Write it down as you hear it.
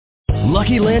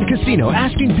Lucky Land Casino,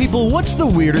 asking people, what's the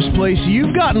weirdest place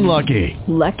you've gotten lucky?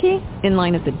 Lucky? In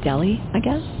line at the deli, I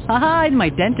guess? Aha, in my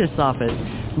dentist's office.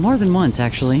 More than once,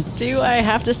 actually. Do I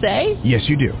have to say? Yes,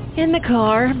 you do. In the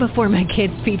car before my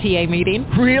kids' PTA meeting.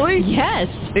 Really? Yes.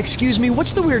 Excuse me,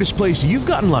 what's the weirdest place you've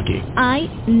gotten lucky? I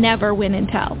never win and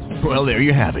tell. Well, there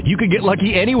you have it. You can get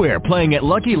lucky anywhere, playing at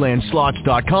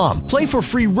LuckyLandSlots.com. Play for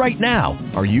free right now.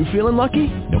 Are you feeling lucky?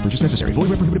 No purchase necessary. Void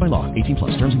where prohibited by law. 18+.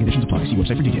 Terms and conditions apply. See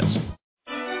website for details.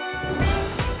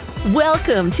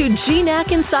 Welcome to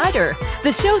GNAC Insider,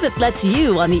 the show that lets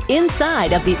you on the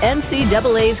inside of the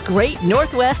NCAA's Great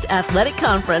Northwest Athletic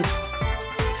Conference.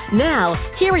 Now,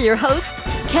 here are your hosts,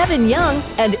 Kevin Young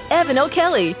and Evan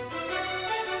O'Kelly.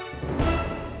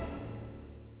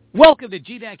 Welcome to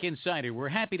GNAC Insider. We're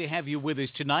happy to have you with us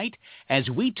tonight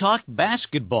as we talk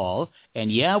basketball.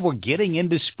 And yeah, we're getting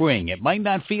into spring. It might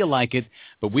not feel like it,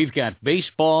 but we've got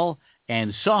baseball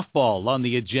and softball on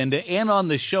the agenda and on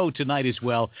the show tonight as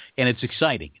well, and it's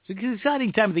exciting. It's an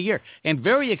exciting time of the year, and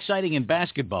very exciting in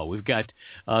basketball. We've got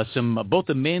both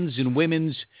the men's and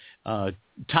women's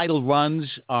title runs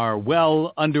are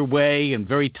well underway and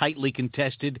very tightly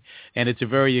contested, and it's a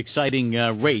very exciting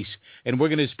race. And we're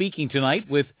going to be speaking tonight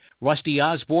with Rusty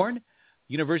Osborne,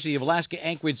 University of Alaska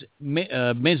Anchorage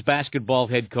men's basketball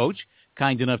head coach,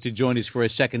 kind enough to join us for a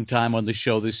second time on the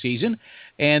show this season.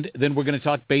 And then we're going to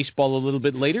talk baseball a little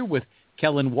bit later with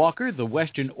Kellen Walker, the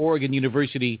Western Oregon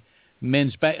University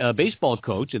men's baseball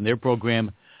coach, and their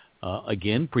program,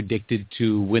 again, predicted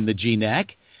to win the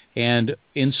GNAC. And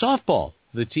in softball,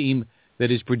 the team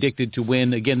that is predicted to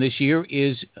win again this year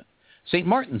is St.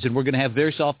 Martin's, and we're going to have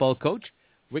their softball coach,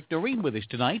 Rick Noren, with us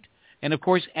tonight. And, of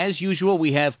course, as usual,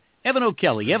 we have Evan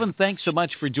O'Kelly. Evan, thanks so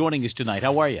much for joining us tonight.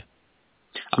 How are you?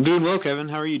 I'm doing well, Kevin.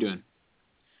 How are you doing?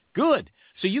 Good.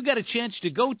 So you got a chance to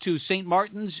go to St.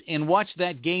 Martin's and watch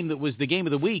that game that was the game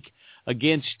of the week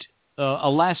against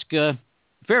Alaska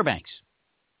Fairbanks.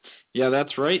 Yeah,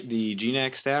 that's right. The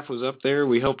GNAC staff was up there.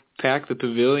 We helped pack the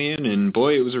pavilion, and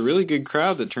boy, it was a really good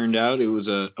crowd that turned out. It was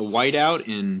a whiteout,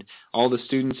 and all the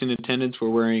students in attendance were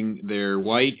wearing their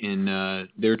white, and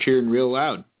they were cheering real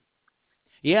loud.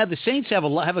 Yeah, the Saints have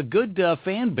a good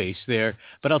fan base there,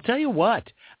 but I'll tell you what,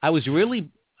 I was really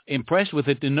impressed with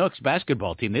the Canucks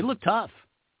basketball team. They look tough.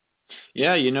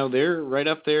 Yeah, they're right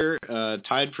up there,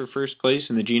 tied for first place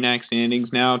in the GNAC standings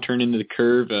now, turning the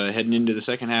curve, heading into the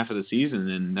second half of the season,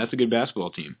 and that's a good basketball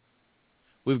team.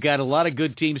 We've got a lot of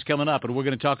good teams coming up, and we're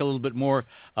going to talk a little bit more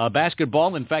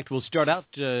basketball. In fact, we'll start out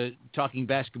talking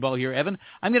basketball here, Evan.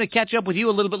 I'm going to catch up with you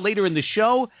a little bit later in the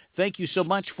show. Thank you so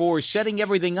much for setting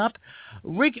everything up.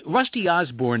 Rusty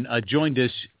Osborne joined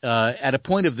us at a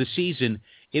point of the season.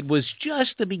 It was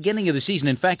just the beginning of the season.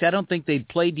 In fact, I don't think they'd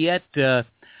played yet,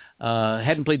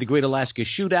 hadn't played the Great Alaska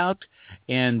Shootout,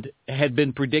 and had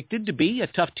been predicted to be a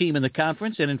tough team in the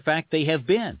conference, and in fact, they have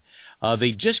been.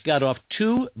 They just got off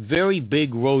two very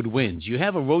big road wins. You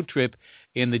have a road trip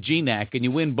in the GNAC, and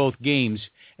you win both games,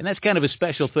 and that's kind of a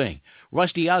special thing.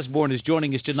 Rusty Osborne is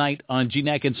joining us tonight on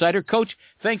GNAC Insider. Coach,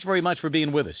 thanks very much for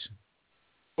being with us.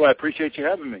 Well, I appreciate you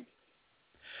having me.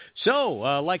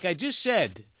 So, like I just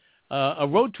said, a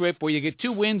road trip where you get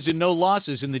two wins and no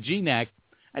losses in the GNAC,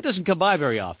 that doesn't come by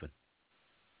very often.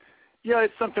 Yeah,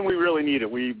 it's something we really needed.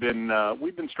 We've been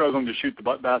struggling to shoot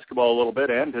the basketball a little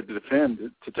bit and to defend.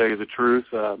 To tell you the truth,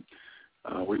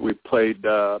 we played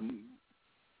a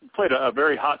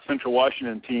very hot Central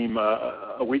Washington team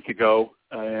a week ago,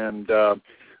 and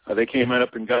they came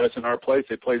up and got us in our place.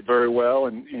 They played very well,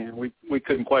 and we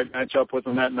couldn't quite match up with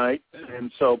them that night.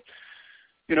 And so,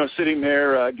 sitting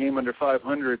there, game under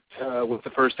 500 with the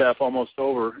first half almost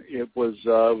over, it was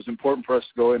important for us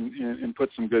to go in and put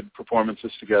some good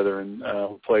performances together. And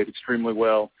we played extremely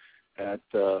well at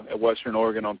Western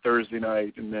Oregon on Thursday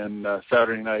night, and then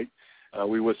Saturday night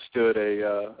we withstood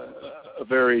a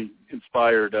very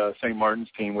inspired St. Martin's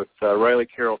team with Riley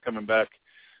Carroll coming back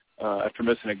after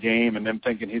missing a game and them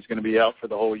thinking he's going to be out for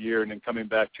the whole year, and then coming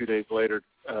back 2 days later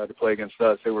to play against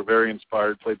us. They were very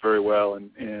inspired, played very well,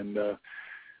 and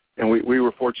we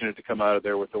were fortunate to come out of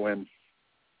there with the win.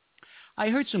 I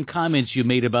heard some comments you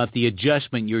made about the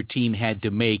adjustment your team had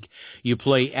to make. You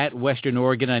play at Western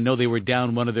Oregon. I know they were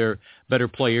down one of their better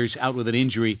players out with an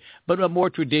injury, but a more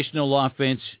traditional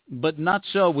offense, but not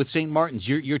so with St. Martin's.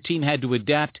 Your team had to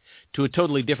adapt to a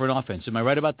totally different offense. Am I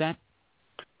right about that?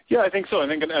 Yeah, I think so. I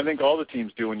think all the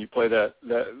teams do when you play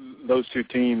those two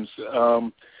teams.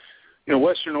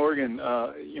 Western Oregon,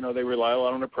 they rely a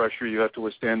lot on the pressure. You have to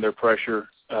withstand their pressure.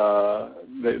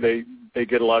 They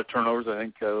get a lot of turnovers. I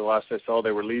think the last I saw,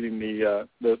 they were leading the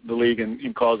league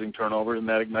in causing turnovers, and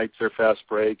that ignites their fast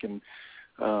break. And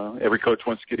every coach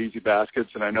wants to get easy baskets,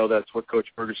 and I know that's what Coach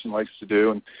Ferguson likes to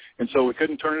do. And so we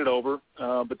couldn't turn it over.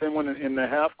 But then when in the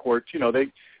half court,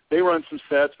 they run some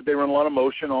sets, but they run a lot of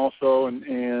motion also.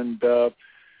 And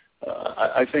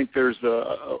I think there's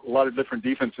a lot of different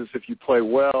defenses if you play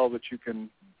well that you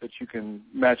can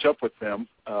match up with them.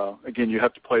 Again, you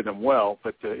have to play them well,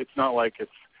 but it's not like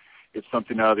it's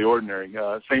something out of the ordinary.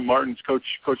 St. Martin's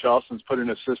Coach Austin's put in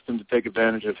a system to take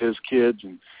advantage of his kids,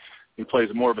 and he plays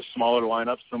more of a smaller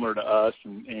lineup similar to us,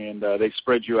 and they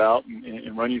spread you out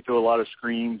and run you through a lot of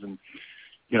screens. And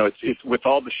it's with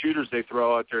all the shooters they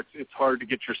throw out there, it's hard to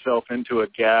get yourself into a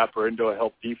gap or into a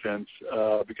help defense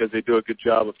because they do a good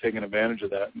job of taking advantage of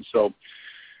that. And so,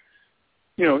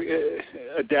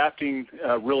 adapting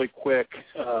really quick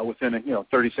within a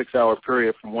 36-hour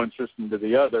period from one system to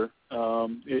the other,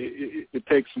 it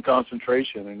takes some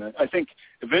concentration. And I think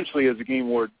eventually as the game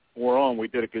wore on, we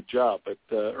did a good job. But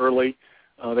early,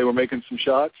 they were making some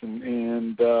shots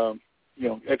and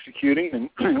executing,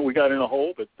 and we got in a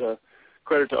hole. But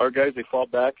credit to our guys, they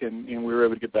fought back, and we were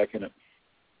able to get back in it.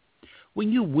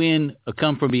 When you win a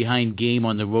come-from-behind game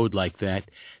on the road like that,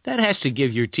 that has to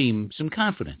give your team some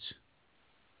confidence.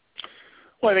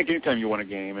 Well, I think anytime you win a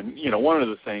game, and one of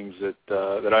the things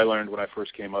that I learned when I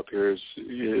first came up here is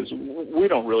we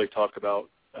don't really talk about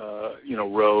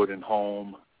road and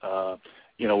home.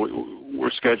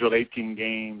 We're scheduled 18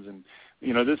 games, and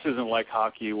this isn't like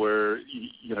hockey where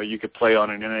you could play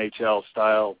on an NHL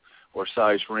style or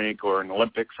size rink or an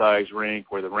Olympic size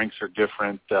rink where the rinks are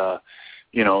different.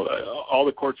 All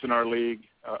the courts in our league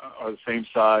are the same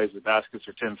size. The baskets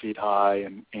are 10 feet high,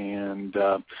 and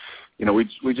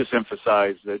we just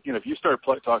emphasize that if you start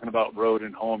talking about road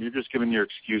and home, you're just giving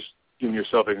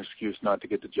yourself an excuse not to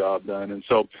get the job done. And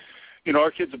so,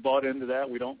 our kids have bought into that.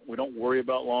 We don't worry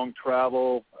about long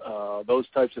travel, those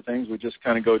types of things. We just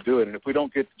kind of go do it. And if we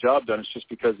don't get the job done, it's just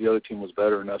because the other team was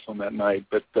better than us on that night.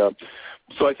 But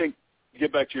so I think, to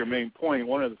get back to your main point,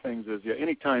 one of the things is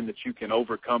any time that you can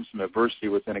overcome some adversity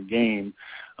within a game,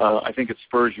 I think it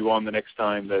spurs you on the next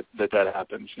time that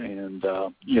happens. And,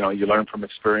 you learn from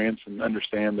experience and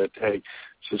understand that, hey,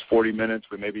 it's just 40 minutes.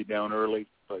 We may be down early,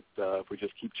 but if we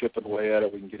just keep chipping away at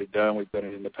it, we can get it done. We've done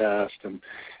it in the past.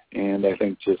 And I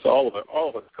think just all of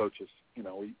us coaches,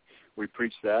 we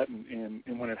preach that.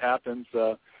 And when it happens,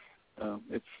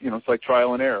 it's like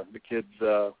trial and error. The kids,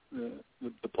 the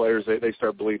players, they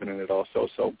start believing in it also.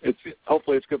 So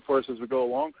hopefully it's good for us as we go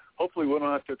along. Hopefully we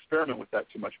don't have to experiment with that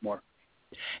too much more.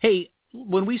 Hey,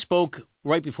 when we spoke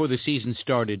right before the season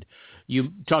started, you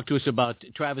talked to us about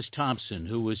Travis Thompson,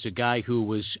 who was a guy who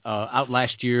was out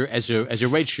last year as a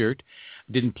redshirt,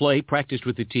 didn't play, practiced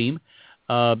with the team.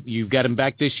 You've got him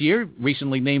back this year,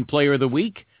 recently named Player of the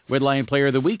Week, Red Lion Player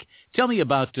of the Week. Tell me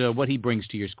about what he brings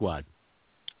to your squad.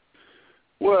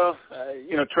 Well,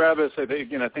 Travis, I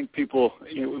think people,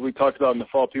 we talked about in the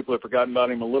fall, people have forgotten about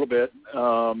him a little bit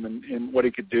and what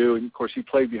he could do. And, of course, he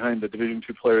played behind the Division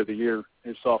II Player of the Year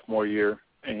his sophomore year.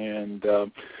 And,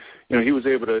 he was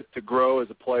able to grow as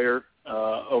a player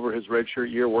over his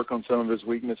redshirt year, work on some of his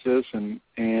weaknesses.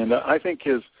 And I think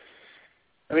his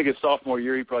sophomore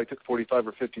year, he probably took 45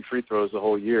 or 50 free throws the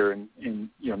whole year. And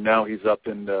now he's up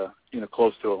in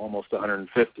close to almost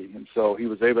 150. And so he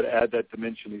was able to add that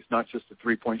dimension. He's not just a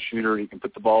three-point shooter. He can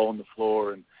put the ball on the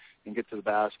floor and get to the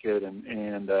basket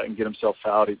and get himself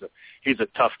fouled. He's a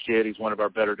tough kid. He's one of our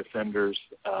better defenders.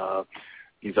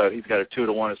 He's got a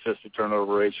 2-to-1 assist to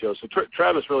turnover ratio. So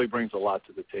Travis really brings a lot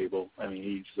to the table. I mean,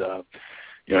 he's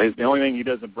the only thing he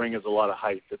doesn't bring is a lot of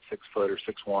height at 6 foot or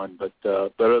 6'1", but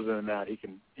other than that, he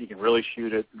can really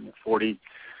shoot it.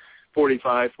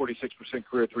 45, 46%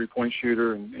 career three-point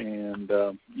shooter, and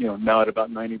now at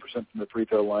about 90% from the free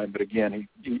throw line. But again,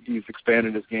 he's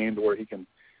expanded his game to where he can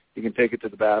take it to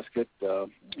the basket.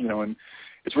 And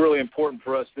it's really important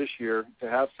for us this year to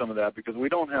have some of that because we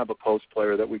don't have a post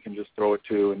player that we can just throw it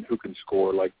to and who can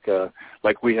score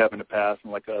like we have in the past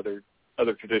and like other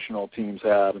traditional teams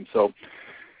have. And so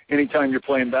anytime you're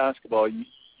playing basketball, you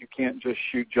can't just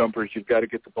shoot jumpers. You've got to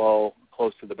get the ball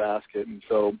close to the basket. And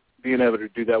so being able to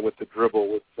do that with the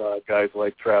dribble with guys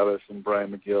like Travis and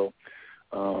Brian McGill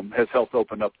has helped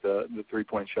open up the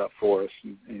three-point shot for us.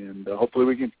 And hopefully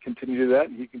we can continue to do that,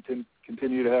 and he can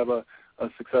continue to have a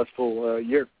successful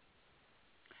year.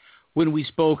 When we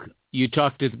spoke, you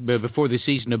talked before the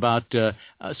season about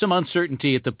some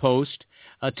uncertainty at the post.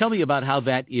 Tell me about how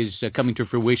that is coming to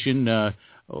fruition.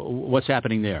 What's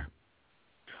happening there?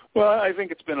 Well, I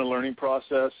think it's been a learning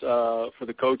process for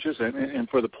the coaches and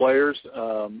for the players.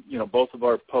 Both of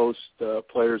our post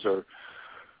players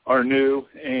are new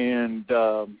and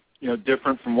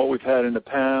different from what we've had in the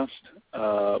past.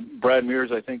 Brad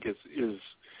Mears, I think, is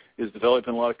is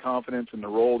developing a lot of confidence in the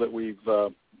role that we've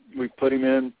put him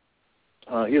in.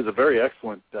 He is a very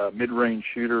excellent mid-range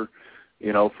shooter,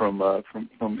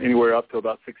 from anywhere up to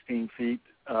about 16 feet.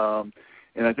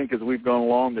 And I think as we've gone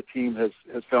along, the team has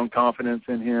found confidence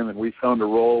in him, and we've found a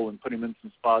role and put him in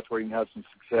some spots where he can have some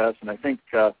success. And I think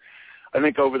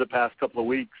over the past couple of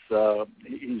weeks,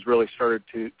 he's really started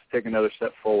to take another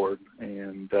step forward.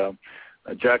 And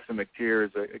Jackson McTeer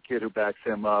is a kid who backs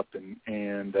him up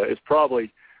and is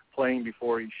probably playing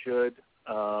before he should.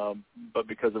 But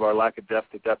because of our lack of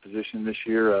depth at that position this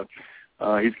year,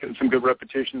 he's getting some good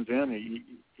repetitions in.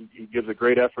 He gives a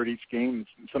great effort each game.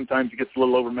 Sometimes he gets a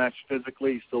little overmatched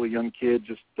physically. He's still a young kid,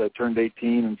 just turned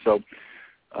 18. And so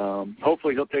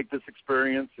hopefully he'll take this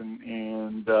experience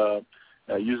and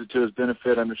use it to his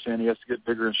benefit. Understand he has to get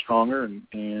bigger and stronger,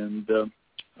 and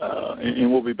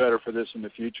we'll be better for this in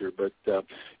the future. But,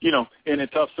 in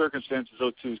tough circumstances,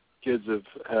 those two kids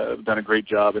have done a great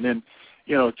job. And then,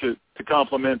 to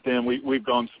complement them, we've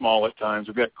gone small at times.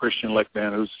 We've got Christian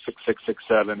Lickman, who's 6'6",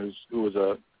 6'7", who was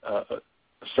a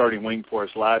starting wing for us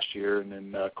last year, and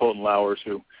then Colton Lowers,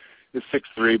 who is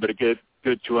 6'3", but a good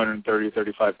 230,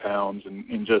 35 pounds,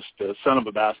 and just a son of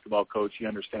a basketball coach. He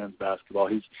understands basketball.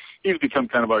 He's become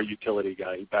kind of our utility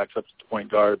guy. He backs up to the point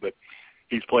guard, but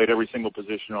he's played every single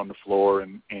position on the floor,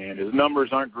 and his numbers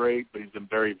aren't great, but he's been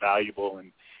very valuable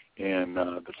in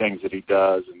the things that he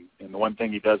does. And the one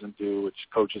thing he doesn't do, which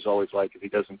coaches always like, is he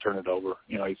doesn't turn it over.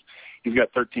 He's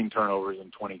got 13 turnovers in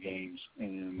 20 games.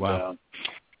 And wow.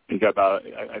 He got about,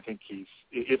 I think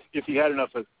if he had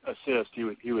enough assists,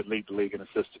 he would lead the league in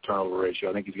assist to turnover ratio.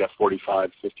 I think he's got 45,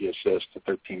 50 assists to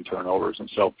 13 turnovers. And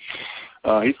so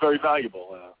he's very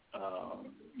valuable,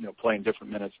 playing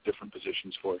different minutes, different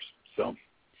positions for us. So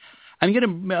I'm going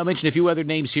to mention a few other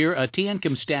names here.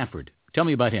 Tiankim Stafford. Tell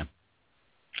me about him.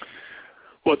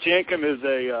 Well, Tiankim is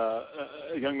a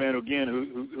young man, again,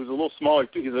 who's a little smaller.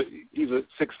 He's a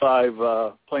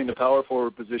 6'5", playing the power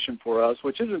forward position for us,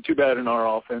 which isn't too bad in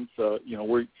our offense.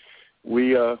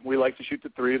 We like to shoot the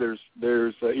three.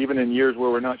 There's even in years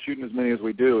where we're not shooting as many as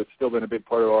we do, it's still been a big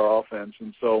part of our offense.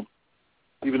 And so,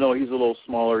 even though he's a little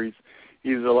smaller, he's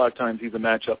a lot of times he's a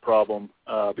matchup problem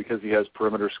because he has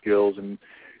perimeter skills and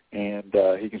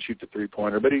he can shoot the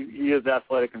three-pointer. But he is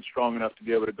athletic and strong enough to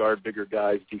be able to guard bigger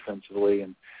guys defensively.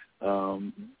 And,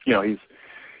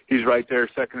 he's right there,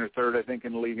 second or third, I think,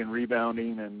 in the league in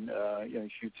rebounding. And, he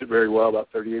shoots it very well, about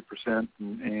 38%.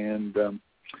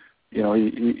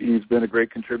 He's been a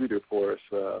great contributor for us.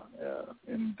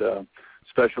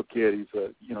 Special kid. He's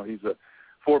a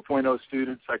 4.0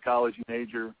 student, psychology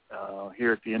major.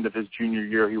 Here at the end of his junior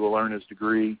year, he will earn his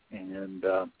degree. And,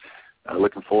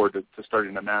 looking forward to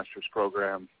starting a master's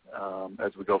program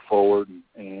as we go forward.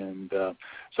 And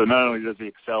so not only does he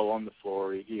excel on the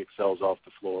floor, he excels off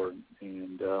the floor.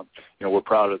 And we're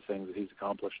proud of the things that he's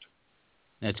accomplished.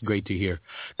 That's great to hear.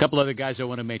 A couple other guys I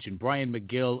want to mention, Brian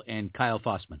McGill and Kyle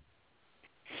Fossman.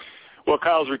 Well,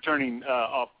 Kyle's returning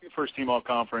first team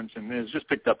all-conference and has just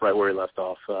picked up right where he left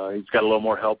off. He's got a little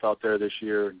more help out there this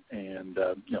year, and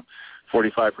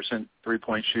 45%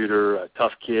 three-point shooter, a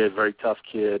tough kid, very tough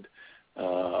kid.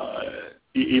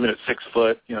 Even at 6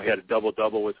 foot, he had a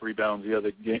double-double with rebounds the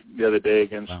other day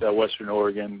against Western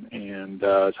Oregon, and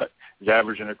is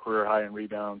averaging a career high in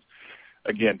rebounds.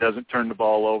 Again, doesn't turn the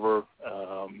ball over.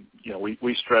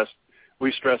 We stress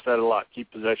that a lot.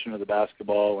 Keep possession of the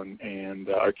basketball, and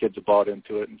our kids have bought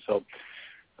into it. And so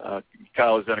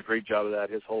Kyle has done a great job of that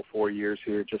his whole 4 years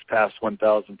here. Just passed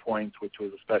 1,000 points, which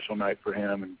was a special night for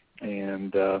him.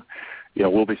 And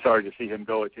we'll be sorry to see him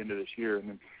go at the end of this year. And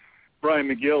then Brian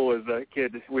McGill was a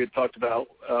kid we had talked about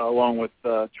along with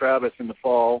Travis in the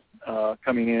fall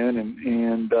coming in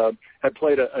and had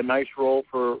played a nice role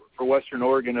for Western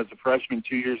Oregon as a freshman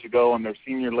 2 years ago on their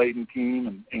senior laden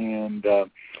team and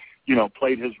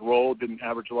played his role, didn't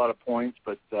average a lot of points,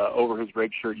 but over his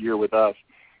redshirt year with us,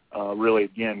 really,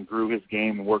 again, grew his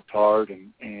game and worked hard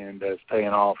and is paying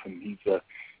off. And he's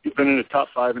been in the top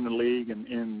 5 in the league and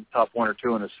in top 1 or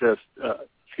 2 in assists.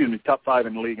 Top 5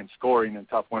 in the league in scoring and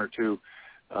top 1 or 2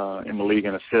 in the league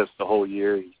in assists the whole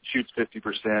year. He shoots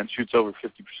 50%, shoots over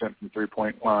 50% from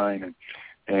three-point line,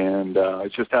 and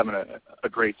it's just having a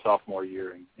great sophomore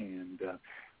year. And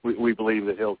we believe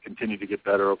that he'll continue to get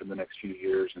better over the next few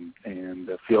years and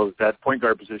feel that point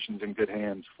guard position's in good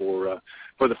hands for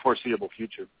the foreseeable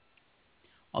future.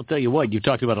 I'll tell you what, you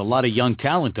talked about a lot of young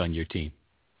talent on your team.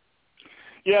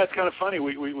 Yeah, it's kind of funny.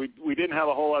 We didn't have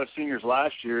a whole lot of seniors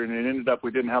last year, and it ended up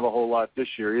we didn't have a whole lot this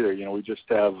year either. We just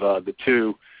have the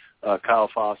two, Kyle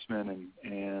Fossman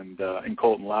and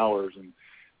Colton Lowers, and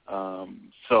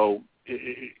so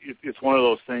it's one of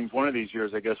those things. One of these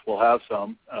years, I guess we'll have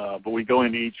some, but we go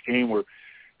into each game where,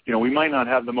 we might not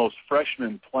have the most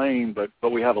freshmen playing, but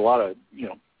we have a lot of,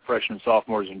 freshmen,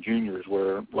 sophomores, and juniors,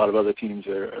 where a lot of other teams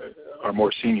are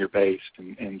more senior based,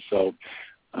 and so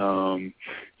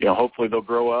hopefully they'll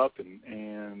grow up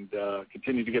and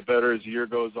continue to get better as the year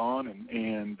goes on,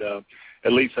 and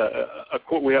at least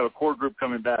we have a core group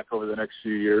coming back over the next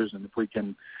few years, and if we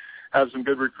can have some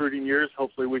good recruiting years,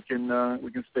 hopefully we can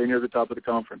stay near the top of the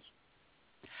conference.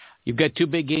 You've got two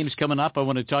big games coming up. I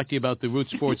want to talk to you about the Root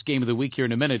Sports Game of the Week here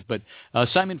in a minute, but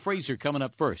Simon Fraser coming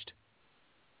up first.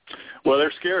 Well,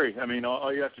 they're scary. I mean,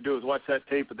 all you have to do is watch that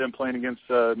tape of them playing against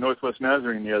Northwest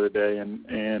Nazarene the other day,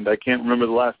 and I can't remember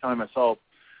the last time I saw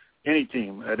any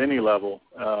team at any level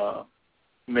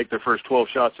make their first 12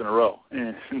 shots in a row.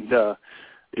 And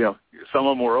some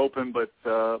of them were open, but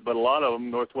a lot of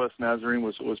them, Northwest Nazarene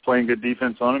was playing good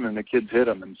defense on them, and the kids hit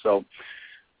them. And so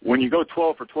when you go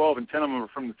 12 for 12 and 10 of them are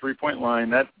from the three-point line,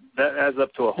 that adds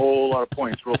up to a whole lot of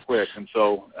points real quick. And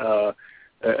so,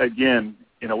 again,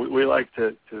 we like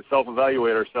to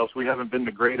self-evaluate ourselves. We haven't been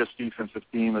the greatest defensive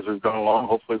team as we've gone along.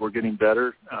 Hopefully we're getting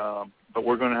better, but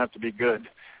we're going to have to be good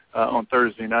on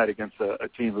Thursday night against a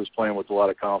team who's playing with a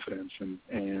lot of confidence.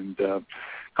 And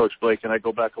Coach Blake and I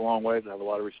go back a long way. I have a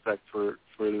lot of respect for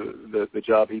the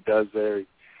job he does there.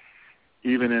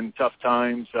 Even in tough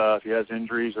times, if he has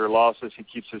injuries or losses, he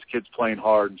keeps his kids playing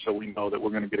hard, and so we know that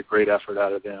we're going to get a great effort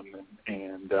out of them.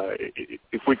 And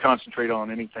if we concentrate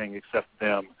on anything except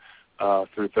them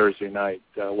through Thursday night,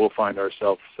 we'll find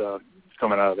ourselves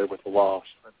coming out of there with a loss.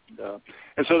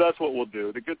 And so that's what we'll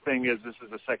do. The good thing is this is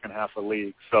the second half of the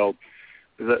league, so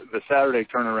the Saturday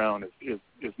turnaround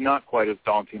is not quite as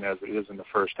daunting as it is in the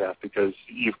first half, because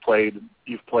you've played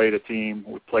a team.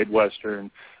 We've played Western.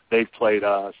 They've played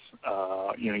us.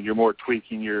 You're more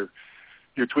tweaking your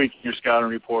scouting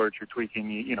reports. You're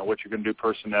tweaking, what you're going to do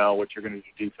personnel, what you're going to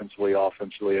do defensively,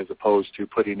 offensively, as opposed to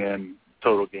putting in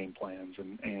total game plans.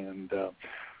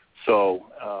 So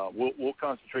we'll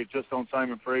concentrate just on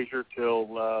Simon Fraser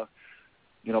till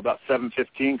about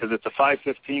 7:15, because it's a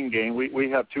 5:15 game. We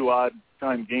have two odd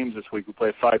time games this week. We play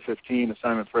at 5:15 at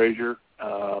Simon Fraser,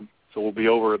 so we'll be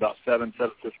over about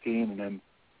 7:15, and then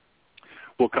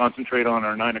we'll concentrate on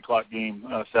our 9 o'clock game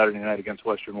Saturday night against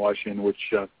Western Washington,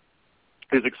 which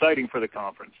is exciting for the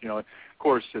conference. Of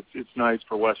course, it's nice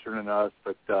for Western and us,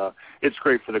 but it's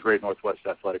great for the Great Northwest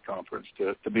Athletic Conference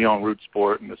to be on Root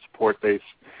Sport, and the support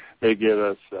they give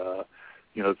us.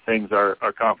 Things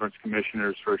our conference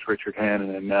commissioners, first Richard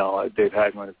Hannon and now Dave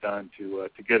Hagman, have done to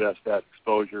get us that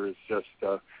exposure is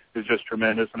just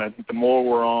tremendous. And I think the more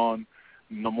we're on,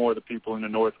 the more the people in the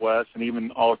Northwest and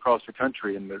even all across the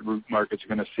country in the Root markets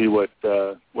are going to see what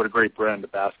a great brand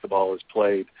of basketball is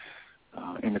played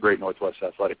in the Great Northwest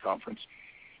Athletic Conference.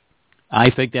 I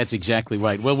think that's exactly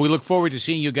right. Well, we look forward to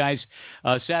seeing you guys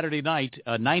Saturday night,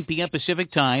 9 p.m.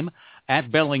 Pacific time at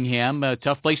Bellingham.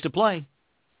 Tough place to play.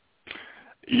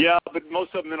 Yeah, but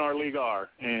most of them in our league are,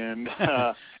 and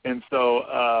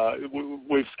so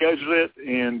we've scheduled it,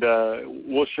 and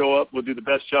we'll show up. We'll do the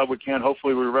best job we can.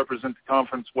 Hopefully, we represent the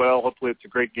conference well. Hopefully, it's a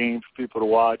great game for people to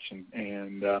watch.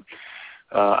 And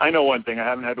I know one thing: I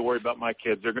haven't had to worry about my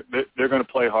kids. They're going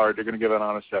to play hard. They're going to give an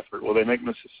honest effort. Will they make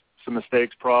some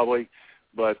mistakes? Probably,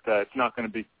 but it's not going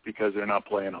to be because they're not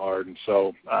playing hard. And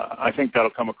so I think that'll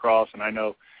come across. And I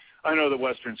know the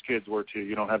Western's kids were too.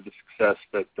 You don't have the success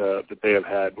that they have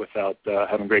had without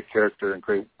having great character and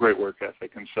great work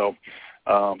ethic. And so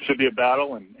should be a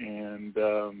battle. And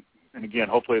again,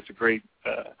 hopefully it's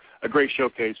a great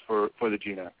showcase for the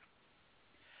GNAC.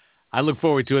 I look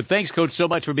forward to it. Thanks, Coach, so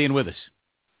much for being with us.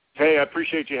 Hey, I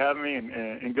appreciate you having me,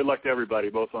 and good luck to everybody,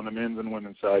 both on the men's and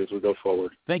women's side, as we go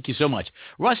forward. Thank you so much.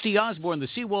 Rusty Osborne, the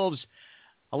Seawolves,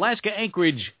 Alaska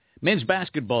Anchorage men's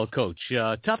basketball coach.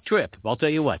 Tough trip, I'll tell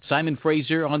you what. Simon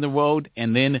Fraser on the road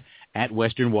and then at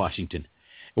Western Washington.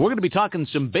 We're going to be talking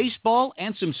some baseball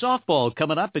and some softball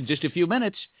coming up in just a few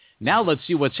minutes. Now let's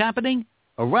see what's happening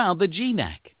around the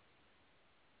GNAC.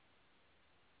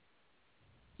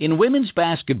 In women's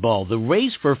basketball, the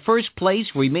race for first place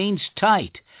remains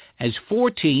tight as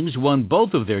 4 teams won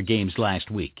both of their games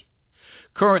last week.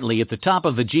 Currently at the top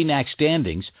of the GNAC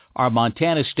standings are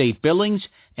Montana State Billings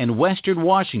and Western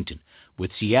Washington,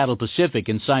 with Seattle Pacific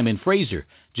and Simon Fraser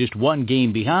just 1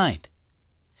 game behind.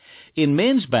 In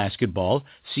men's basketball,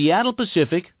 Seattle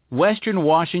Pacific, Western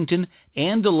Washington,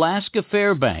 and Alaska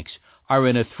Fairbanks are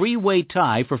in a 3-way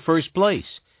tie for first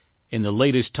place. In the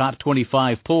latest top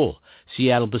 25 poll,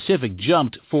 Seattle Pacific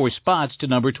jumped 4 spots to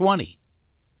number 20.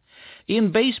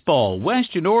 In baseball,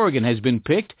 Western Oregon has been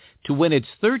picked to win its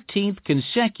 13th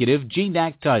consecutive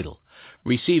GNAC title.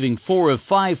 receiving 4 of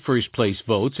 5 first-place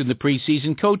votes in the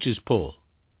preseason coaches poll.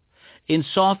 In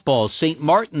softball, St.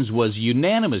 Martin's was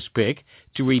unanimous pick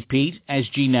to repeat as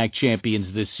GNAC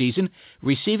champions this season,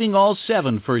 receiving all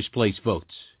 7 first-place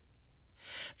votes.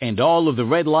 And all of the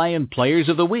Red Lion Players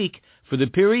of the Week for the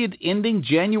period ending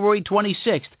January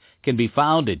 26th can be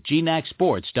found at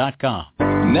GNACsports.com.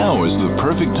 Now is the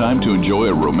perfect time to enjoy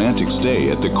a romantic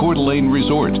stay at the Coeur d'Alene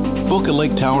Resort. Book a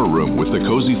lake tower room with a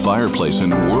cozy fireplace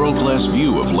and world-class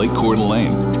view of Lake Coeur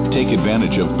d'Alene. Take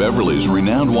advantage of Beverly's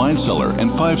renowned wine cellar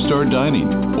and 5-star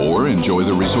dining, or enjoy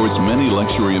the resort's many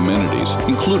luxury amenities,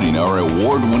 including our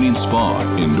award-winning spa,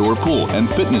 indoor pool,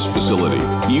 and fitness facility.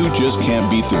 You just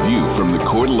can't beat the view from the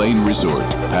Coeur d'Alene Resort.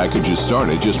 Packages start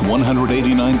at just $189.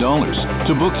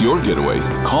 To book your getaway,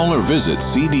 call or visit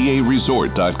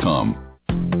cdaresort.com.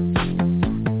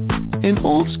 In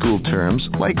old school terms,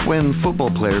 like when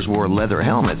football players wore leather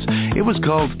helmets, it was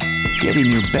called getting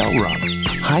your bell rung.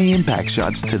 High-impact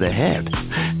shots to the head.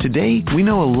 Today, we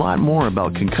know a lot more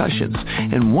about concussions,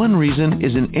 and one reason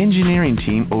is an engineering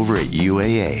team over at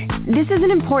UAA. This is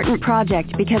an important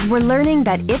project because we're learning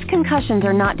that if concussions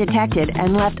are not detected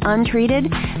and left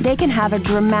untreated, they can have a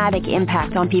dramatic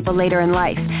impact on people later in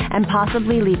life and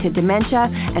possibly lead to dementia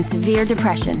and severe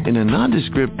depression. In a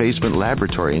nondescript basement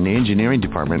laboratory in the engineering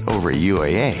department over at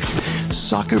UAA,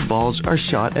 soccer balls are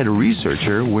shot at a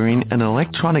researcher wearing an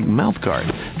electronic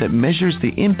mouthguard that measures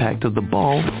the impact of the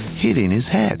ball hitting his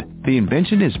head. The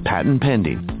invention is patent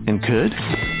pending and could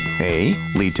A,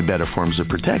 lead to better forms of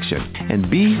protection, and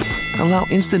B, allow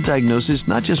instant diagnosis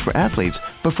not just for athletes,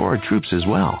 but for our troops as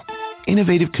well.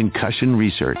 Innovative concussion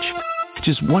research.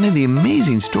 Just one of the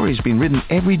amazing stories being written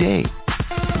every day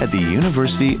at the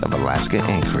University of Alaska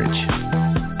Anchorage.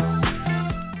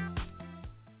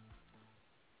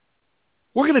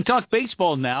 We're going to talk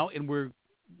baseball now, and we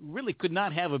really could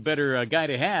not have a better guy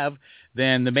to have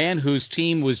than the man whose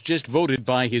team was just voted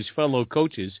by his fellow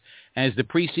coaches as the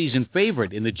preseason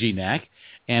favorite in the GNAC.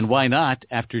 And why not?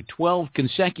 After 12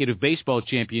 consecutive baseball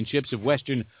championships of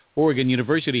Western Oregon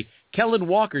University, Kellen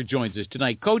Walker joins us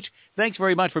tonight. Coach, thanks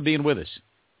very much for being with us.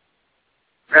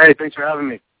 Hey, thanks for having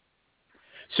me.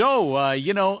 So,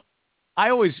 I'm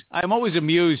always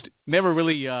amused, never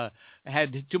really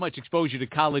had too much exposure to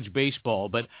college baseball,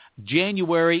 but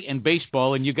January and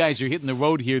baseball, and you guys are hitting the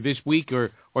road here this week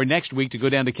or next week to go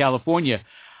down to California.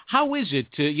 How is it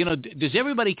does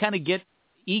everybody kind of get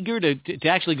eager to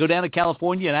actually go down to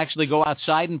California and actually go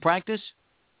outside and practice?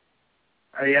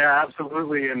 Yeah,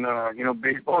 absolutely. And,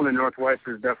 baseball in the Northwest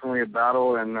is definitely a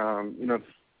battle, and, it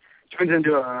turns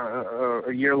into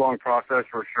a year-long process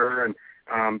for sure. And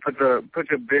puts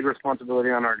a big responsibility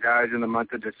on our guys in the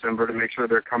month of December to make sure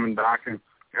they're coming back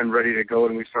and ready to go.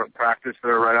 And we start practice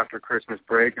there right after Christmas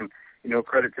break. And,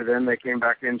 credit to them, they came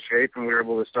back in shape, and we were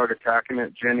able to start attacking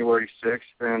it January 6th.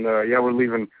 And, we're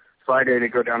leaving Friday to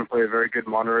go down and play a very good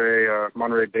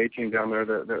Monterey Bay team down there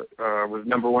that was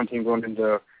number 1 team going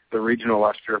into the regional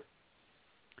last year.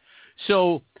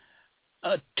 So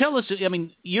tell us,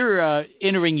 you're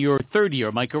entering your 3rd year,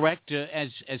 am I correct, as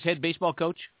head baseball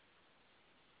coach?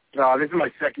 This is my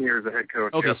 2nd year as a head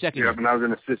coach. Okay, yep. Second year. And I was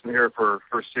an assistant here for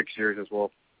 6 years as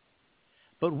well.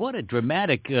 But what a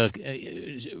dramatic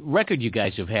record you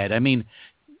guys have had.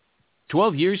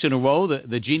 12 years in a row,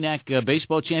 the GNAC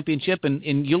baseball championship.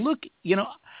 And you look,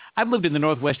 I've lived in the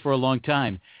Northwest for a long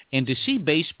time, and to see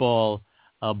baseball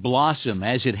blossom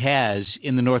as it has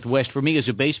in the Northwest, for me as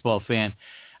a baseball fan,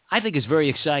 I think is very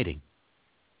exciting.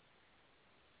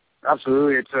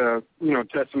 Absolutely. It's a,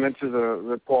 testament to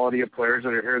the quality of players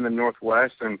that are here in the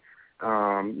Northwest and,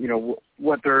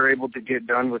 what they're able to get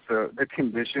done with the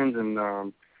conditions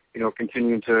and,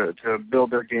 continuing to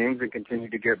build their games and continue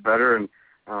to get better. And,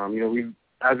 we've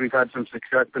had some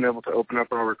success, been able to open up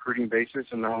our recruiting basis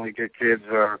and not only get kids,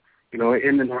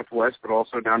 in the Northwest, but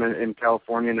also down in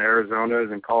California and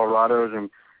Arizonas and Colorados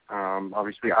and,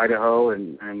 obviously Idaho.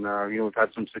 And we've had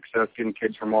some success getting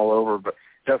kids from all over, but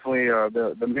definitely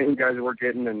the main guys that we're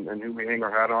getting and who we hang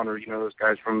our hat on are, those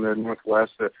guys from the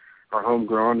Northwest that are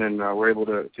homegrown, and we're able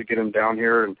to get them down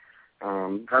here and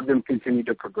have them continue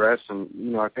to progress.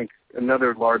 And, I think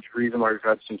another large reason why we've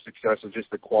had some success is just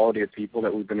the quality of people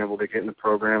that we've been able to get in the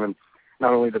program, and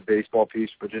not only the baseball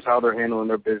piece, but just how they're handling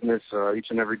their business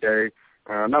each and every day,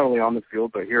 not only on the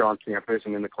field, but here on campus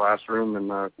and in the classroom,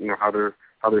 and, how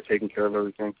they're taking care of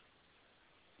everything.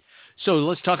 So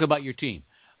let's talk about your team.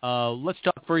 Let's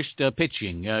talk first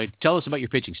pitching. Tell us about your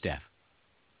pitching staff.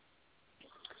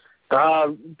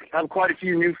 Have quite a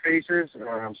few new faces.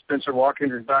 Spencer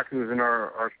Watkins is back, who was in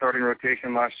our starting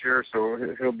rotation last year, so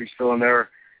he'll be still in there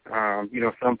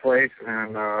someplace.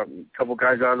 And a couple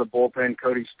guys out of the bullpen.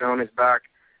 Cody Stone is back,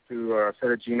 who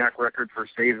set a GNAC record for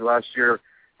saves last year.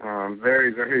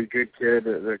 Very, very good kid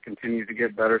that continues to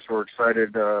get better. So we're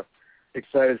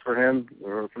excited for him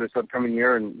for this upcoming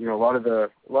year. And a lot of the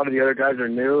other guys are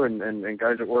new and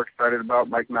guys that we're excited about.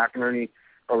 Mike McInerney,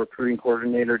 our recruiting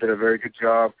coordinator, did a very good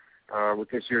job with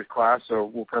this year's class.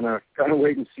 So we'll kind of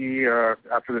wait and see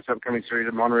after this upcoming series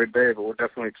at Monterey Bay. But we're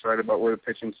definitely excited about where the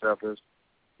pitching staff is.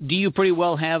 Do you pretty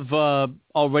well have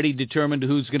already determined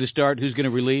who's going to start, who's going to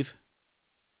relieve?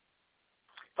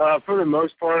 For the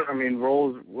most part, I mean,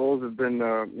 roles have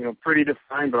been, pretty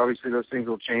defined, but obviously those things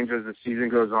will change as the season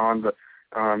goes on. But,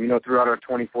 throughout our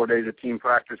 24 days of team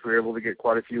practice, we were able to get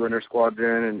quite a few inter-squads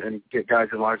in and get guys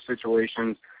in live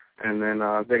situations. And then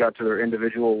they got to their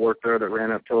individual work there that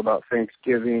ran up till about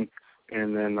Thanksgiving.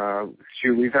 And then,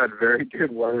 we've had very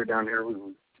good weather down here. We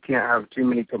can't have too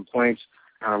many complaints.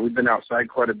 We've been outside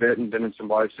quite a bit and been in some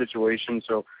live situations.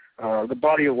 So the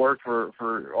body of work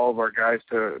for all of our guys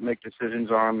to make decisions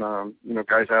on,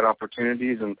 guys had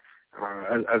opportunities. And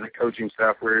as a coaching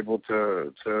staff, we're able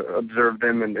to observe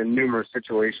them in numerous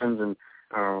situations and,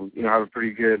 have a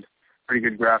pretty good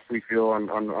grasp, we feel,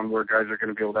 on where guys are going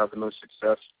to be able to have the most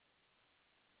success.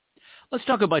 Let's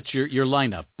talk about your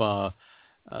lineup.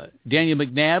 Daniel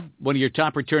McNabb, one of your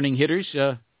top returning hitters.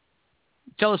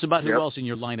 Tell us about who else in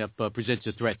your lineup presents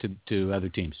a threat to other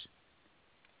teams.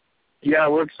 Yeah,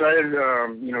 we're excited.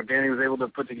 Danny was able to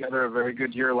put together a very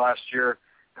good year last year,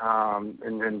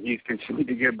 and he's continued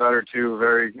to get better too.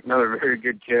 Another very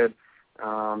good kid.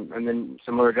 And then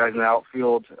some other guys in the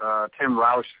outfield. Tim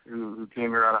Roush, who came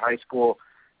here out of high school.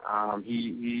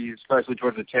 He especially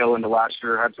towards the tail end of last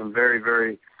year had some very,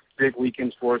 very big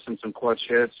weekends for us and some clutch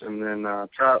hits. And then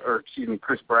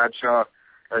Chris Bradshaw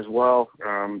as well.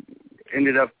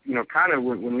 Ended up, kind of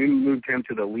when we moved him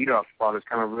to the leadoff spot, is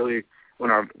kind of really when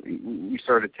we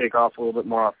started to take off a little bit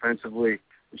more offensively.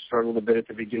 We struggled a bit at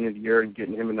the beginning of the year, and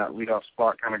getting him in that leadoff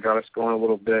spot kind of got us going a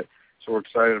little bit. So we're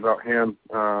excited about him.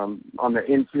 On the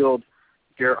infield,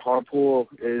 Garrett Harpool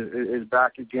is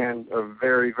back again, a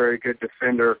very, very good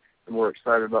defender, and we're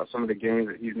excited about some of the gains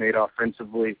that he's made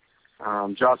offensively.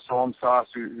 Josh Solmsauce,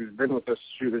 who's been with us,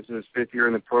 this is his 5th year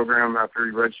in the program after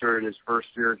he redshirted his first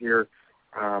year here.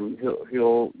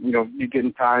 He'll be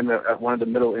getting time at one of the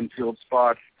middle infield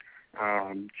spots.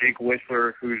 Jake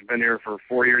Whistler, who's been here for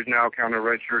 4 years now, counting a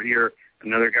redshirt here,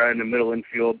 another guy in the middle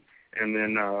infield. And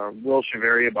then Will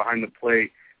Cheveria behind the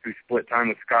plate, who split time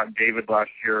with Scott David last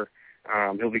year.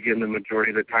 He'll be getting the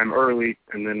majority of the time early,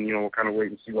 and then, we'll kind of wait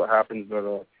and see what happens.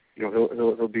 But,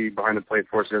 he'll be behind the plate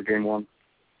for us here game one.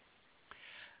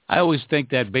 I always think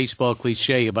that baseball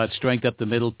cliche about strength up the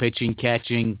middle, pitching,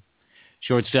 catching,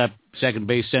 shortstop, second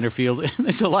base, center field.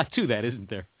 There's a lot to that, isn't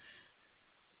there?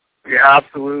 Yeah,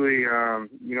 absolutely.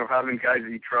 Having guys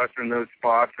that you trust in those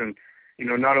spots and,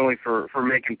 not only for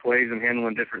making plays and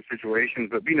handling different situations,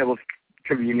 but being able to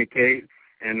communicate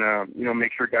and,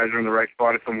 make sure guys are in the right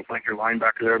spot. It's almost like your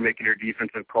linebacker there making your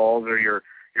defensive calls or your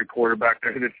quarterback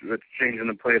there that's changing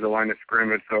the play of the line of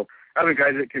scrimmage. So having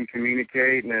guys that can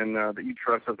communicate and that you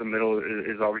trust up the middle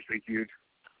is obviously huge.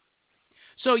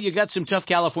 So you got some tough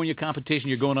California competition.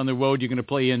 You're going on the road. You're going to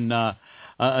play in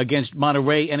against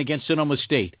Monterey and against Sonoma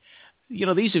State.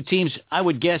 These are teams, I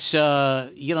would guess,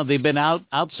 they've been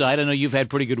outside. I know you've had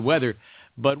pretty good weather,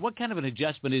 but what kind of an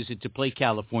adjustment is it to play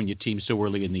California teams so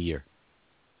early in the year?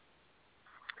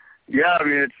 Yeah, I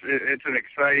mean, it's an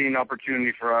exciting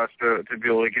opportunity for us to be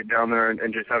able to get down there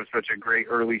and just have such a great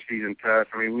early season test.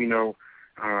 I mean, we know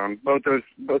both those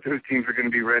teams are going to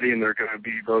be ready, and they're going to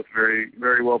be both very,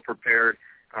 very well prepared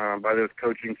by those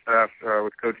coaching staff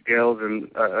with Coach Gales and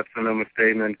at Sonoma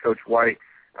State, and then Coach White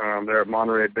there at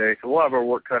Monterey Bay. So we'll have our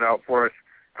work cut out for us.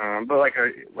 But like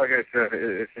I said,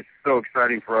 it's just so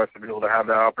exciting for us to be able to have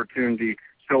that opportunity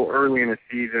so early in the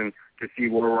season to see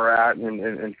where we're at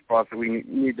and spots that we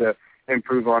need to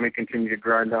improve on and continue to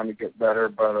grind on to get better.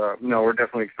 But, we're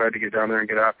definitely excited to get down there and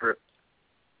get after it.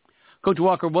 Coach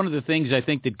Walker, one of the things I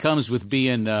think that comes with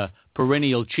being a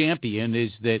perennial champion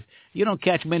is that you don't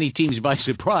catch many teams by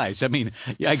surprise. I mean,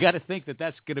 I got to think that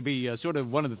that's going to be sort of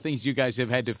one of the things you guys have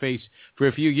had to face for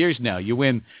a few years now. You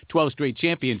win 12 straight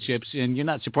championships, and you're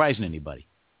not surprising anybody.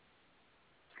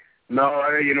 No,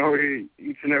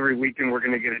 each and every weekend we're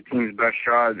going to get a team's best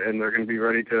shot, and they're going to be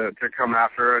ready to come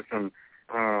after us. And,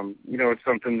 it's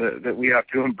something that we have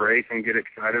to embrace and get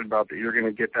excited about, that you're going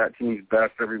to get that team's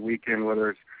best every weekend, whether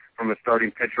it's from a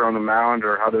starting pitcher on the mound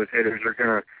or how those hitters are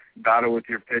going to battle with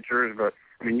your pitchers. But,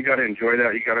 I mean, you got to enjoy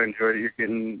that. You got to enjoy that you're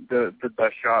getting the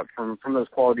best shot from those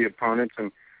quality opponents.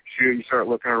 And, you start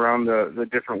looking around the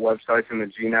different websites in the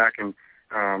GNAC, and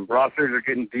Rosters are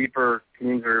getting deeper.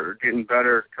 Teams are getting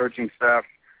better. Coaching staff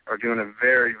are doing a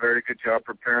very, very good job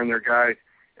preparing their guys.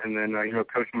 And then,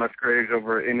 Coach Musgraves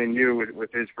over at NNU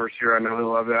with his first year, I know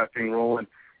he'll have that thing rolling.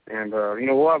 And,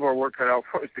 we'll have our work cut out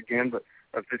for us again, but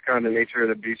that's just kind of the nature of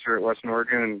the beast here at Western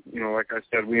Oregon. And, like I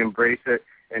said, we embrace it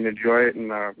and enjoy it, and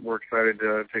we're excited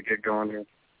to get going here.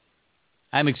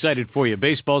 I'm excited for you.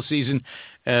 Baseball season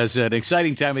is an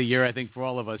exciting time of the year, I think, for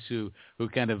all of us who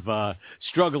kind of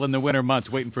struggle in the winter months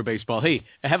waiting for baseball. Hey,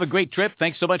 have a great trip.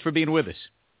 Thanks so much for being with us.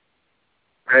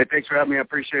 Hey, thanks for having me. I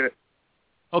appreciate it.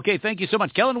 Okay, thank you so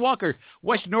much. Kellen Walker,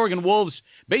 Western Oregon Wolves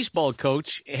baseball coach,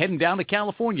 heading down to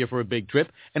California for a big trip.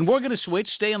 And we're going to switch,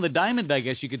 stay on the diamond, I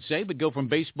guess you could say, but go from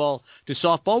baseball to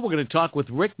softball. We're going to talk with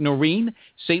Rick Noren,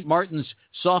 St. Martin's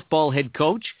softball head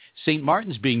coach. St.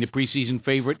 Martin's being the preseason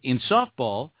favorite in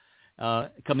softball,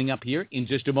 coming up here in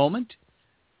just a moment.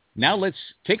 Now let's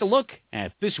take a look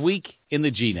at this week in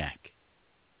the GNAC.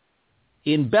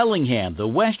 In Bellingham, the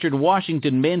Western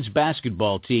Washington men's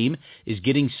basketball team is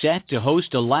getting set to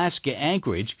host Alaska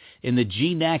Anchorage in the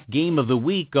GNAC Game of the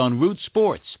Week on Root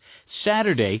Sports,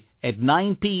 Saturday at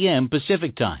 9 p.m.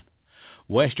 Pacific Time.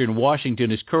 Western Washington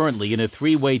is currently in a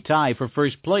three-way tie for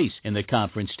first place in the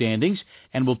conference standings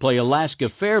and will play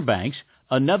Alaska Fairbanks,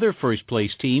 another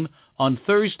first-place team, on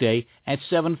Thursday at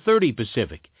 7:30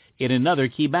 Pacific in another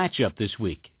key matchup this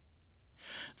week.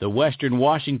 The Western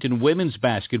Washington women's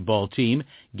basketball team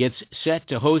gets set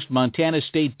to host Montana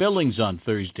State Billings on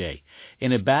Thursday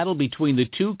in a battle between the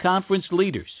two conference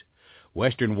leaders.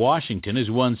 Western Washington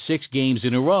has won 6 games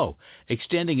in a row,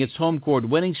 extending its home court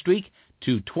winning streak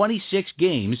to 26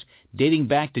 games dating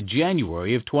back to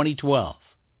January of 2012.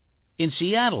 In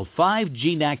Seattle, 5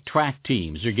 GNAC track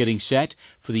teams are getting set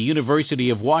for the University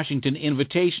of Washington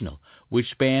Invitational, which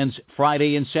spans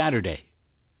Friday and Saturday.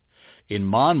 In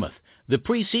Monmouth, the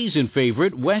preseason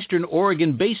favorite Western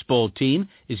Oregon baseball team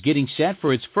is getting set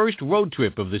for its first road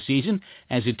trip of the season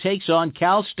as it takes on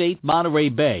Cal State Monterey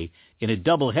Bay in a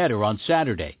doubleheader on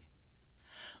Saturday.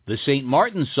 The St.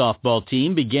 Martin's softball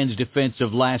team begins defense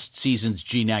of last season's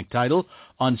GNAC title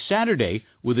on Saturday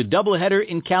with a doubleheader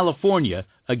in California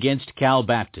against Cal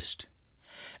Baptist.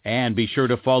 And be sure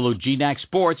to follow GNAC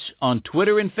Sports on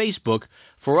Twitter and Facebook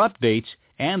for updates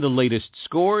and the latest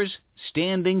scores,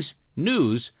 standings,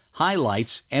 news, highlights,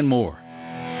 and more.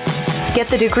 Get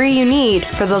the degree you need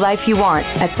for the life you want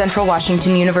at Central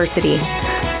Washington University.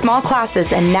 Small classes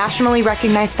and nationally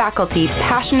recognized faculty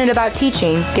passionate about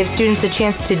teaching give students a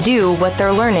chance to do what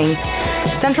they're learning.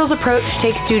 Central's approach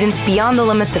takes students beyond the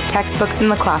limits of textbooks in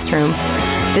the classroom.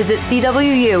 Visit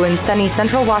CWU in sunny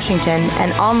Central Washington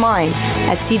and online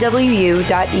at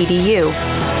cwu.edu.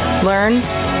 Learn,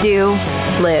 do,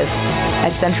 live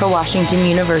at Central Washington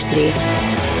University.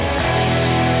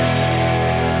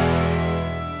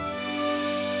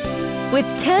 With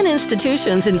 10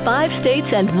 institutions in 5 states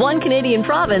and 1 Canadian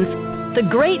province, the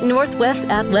Great Northwest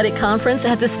Athletic Conference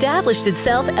has established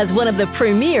itself as one of the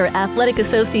premier athletic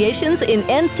associations in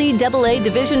NCAA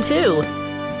Division II.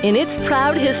 In its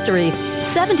proud history,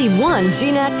 71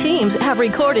 GNAC teams have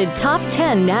recorded top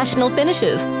 10 national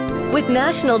finishes, with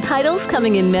national titles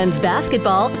coming in men's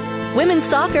basketball, women's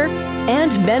soccer,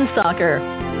 and men's soccer.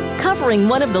 Covering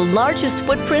one of the largest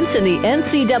footprints in the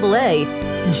NCAA,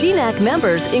 GNAC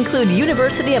members include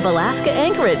University of Alaska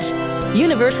Anchorage,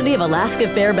 University of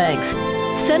Alaska Fairbanks,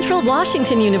 Central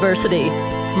Washington University,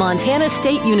 Montana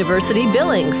State University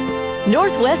Billings,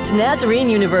 Northwest Nazarene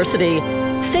University,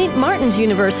 St. Martin's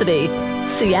University,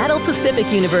 Seattle Pacific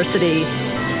University,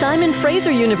 Simon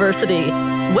Fraser University,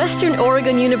 Western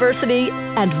Oregon University,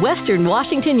 and Western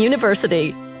Washington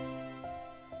University.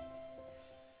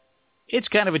 It's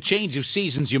kind of a change of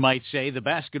seasons, you might say. The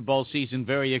basketball season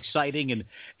very exciting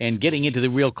and getting into the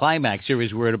real climax here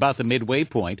as we're at about the midway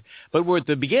point. But we're at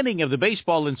the beginning of the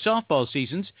baseball and softball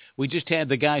seasons. We just had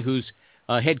the guy who's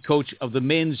head coach of the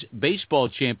men's baseball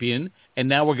champion, and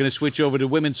now we're going to switch over to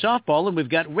women's softball, and we've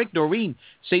got Rick Noren,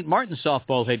 St. Martin's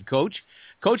softball head coach.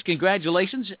 Coach,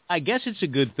 congratulations. I guess it's a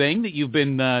good thing that you've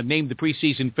been named the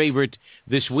preseason favorite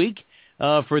this week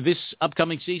for this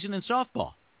upcoming season in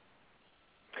softball.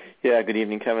 Yeah, good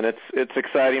evening, Kevin. It's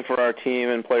exciting for our team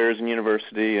and players and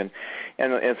university, and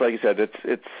it's like you said,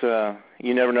 it's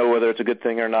you never know whether it's a good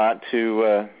thing or not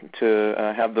to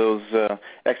have those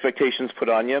expectations put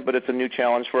on you. But it's a new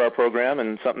challenge for our program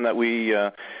and something that we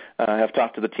have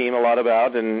talked to the team a lot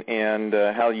about, and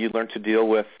how you learn to deal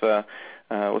with a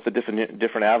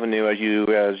different avenue as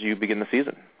you begin the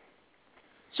season.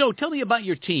 So tell me about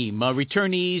your team.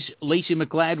 Returnees Lacey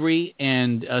McGladrey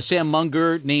and Sam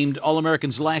Munger named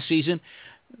All-Americans last season.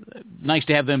 Nice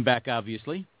to have them back,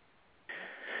 obviously.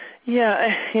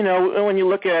 Yeah, when you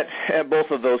look at both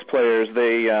of those players,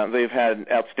 they've had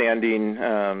outstanding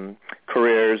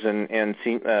careers, and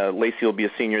Lacey will be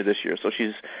a senior this year, so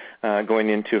she's going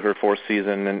into her fourth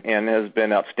season and has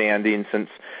been outstanding since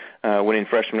winning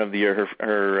Freshman of the Year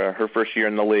her first year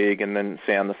in the league, and then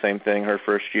Sam the same thing, her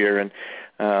first year, and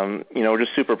we're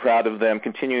just super proud of them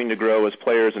continuing to grow as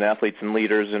players and athletes and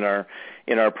leaders in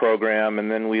our program.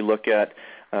 And then we look at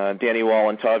Danny Wall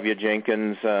and Tavia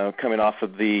Jenkins coming off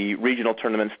of the regional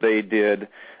tournaments they did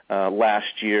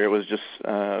last year. It was just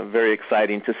very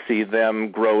exciting to see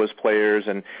them grow as players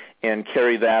and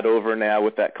carry that over now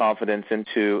with that confidence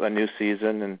into a new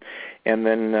season. And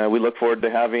then we look forward to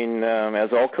having, as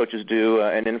all coaches do,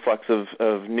 an influx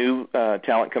of new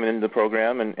talent coming into the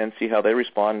program and see how they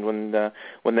respond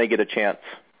when they get a chance.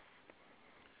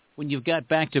 When you've got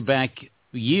back-to-back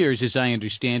years, as I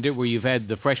understand it, where you've had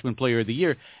the Freshman Player of the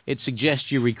Year, it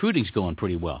suggests your recruiting's going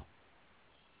pretty well.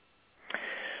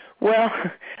 Well,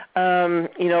 I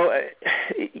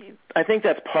think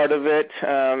that's part of it,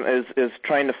 is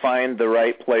trying to find the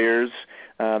right players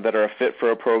that are a fit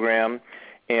for a program.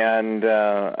 And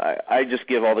I just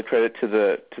give all the credit to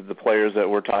the players that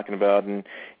we're talking about, and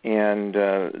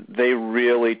they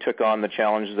really took on the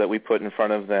challenges that we put in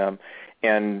front of them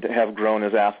and have grown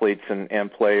as athletes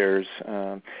and players.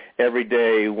 Every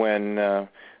day when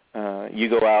you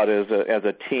go out as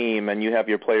a team and you have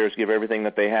your players give everything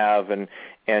that they have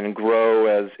and grow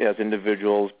as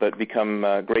individuals, but become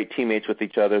great teammates with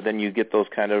each other, then you get those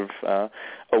kind of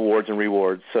awards and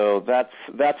rewards. So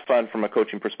that's fun from a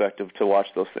coaching perspective to watch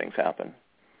those things happen.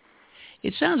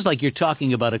 It sounds like you're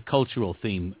talking about a cultural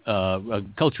thing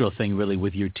really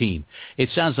with your team. It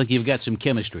sounds like you've got some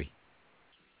chemistry.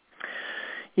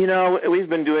 We've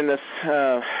been doing this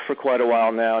for quite a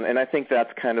while now, and I think that's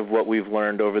kind of what we've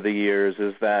learned over the years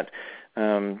is that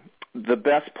the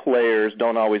best players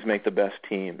don't always make the best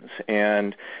teams,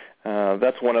 and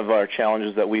that's one of our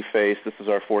challenges that we face. This is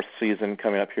our fourth season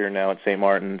coming up here now at St.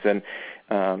 Martin's, and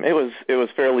it was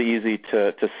fairly easy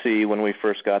to see when we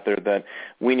first got there that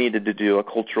we needed to do a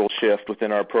cultural shift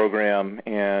within our program,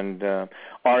 and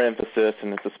our emphasis,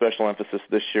 and it's a special emphasis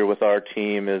this year with our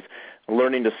team, is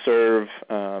learning to serve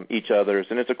each other's,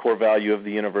 and it's a core value of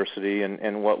the university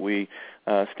and what we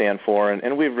stand for,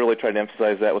 and we've really tried to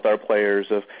emphasize that with our players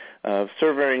of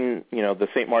serving, the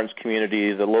St. Martin's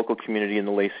community, the local community in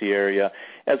the Lacey area,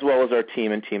 as well as our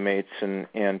team and teammates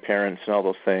and parents and all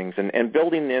those things, and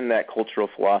building in that cultural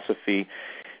philosophy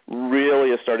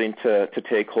really is starting to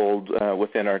take hold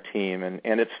within our team, and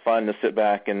it's fun to sit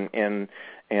back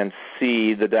and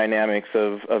see the dynamics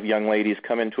of young ladies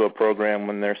come into a program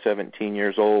when they're 17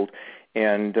 years old,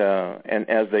 and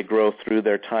as they grow through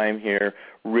their time here,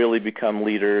 really become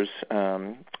leaders,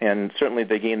 and certainly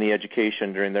they gain the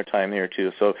education during their time here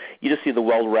too. So you just see the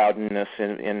well-roundedness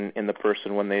in the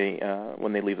person when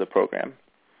they leave the program.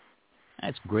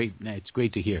 That's great. It's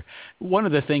great to hear. One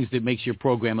of the things that makes your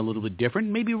program a little bit different,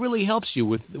 maybe really helps you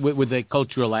with the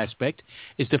cultural aspect,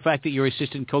 is the fact that your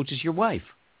assistant coach is your wife.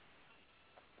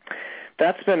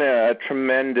 That's been a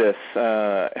tremendous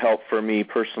help for me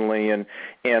personally, and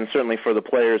certainly for the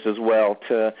players as well,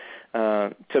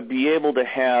 to be able to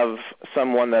have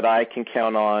someone that I can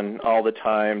count on all the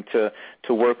time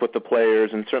to work with the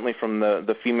players, and certainly from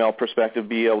the female perspective,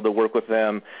 be able to work with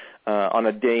them on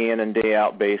a day in and day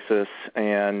out basis,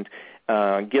 and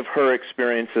give her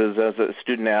experiences as a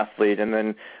student athlete, and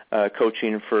then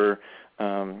coaching for.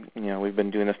 We've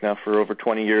been doing this now for over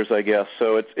 20 years, I guess.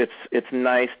 So it's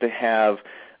nice to have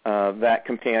that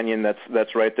companion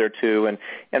that's right there too.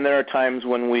 And there are times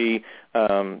when we,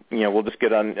 we'll just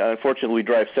get on. Unfortunately, we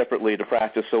drive separately to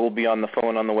practice, so we'll be on the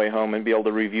phone on the way home and be able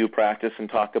to review practice and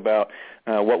talk about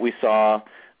what we saw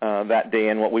that day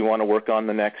and what we want to work on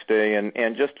the next day,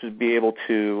 and just to be able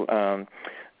to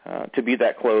be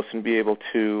that close and be able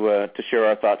to share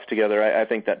our thoughts together. I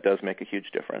think that does make a huge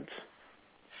difference.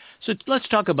 So let's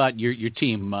talk about your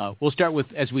team. We'll start with,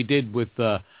 as we did with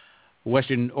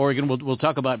Western Oregon, we'll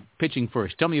talk about pitching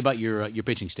first. Tell me about your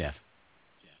pitching staff.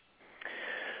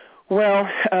 Well,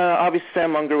 obviously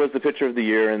Sam Munger was the pitcher of the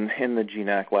year in the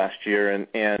GNAC last year,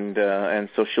 and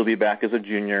so she'll be back as a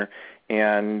junior.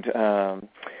 And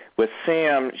with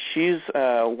Sam, she's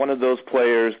one of those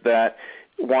players that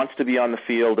wants to be on the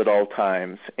field at all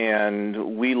times,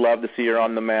 and we love to see her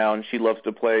on the mound. She loves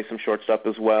to play some shortstop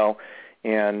as well.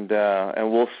 And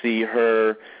we'll see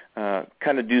her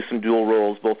kind of do some dual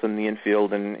roles, both in the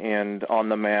infield and on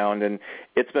the mound. And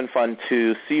it's been fun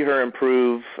to see her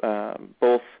improve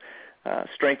both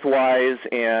strength-wise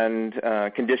and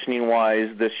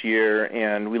conditioning-wise this year.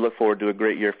 And we look forward to a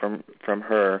great year from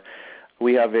her.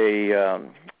 We have a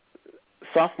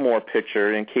sophomore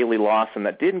pitcher in Kaylee Lawson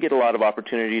that didn't get a lot of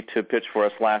opportunity to pitch for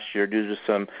us last year due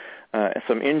to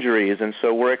some injuries, and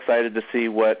so we're excited to see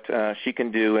what she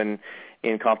can do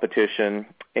in competition.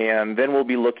 And then we'll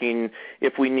be looking,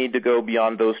 if we need to go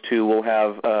beyond those two, we'll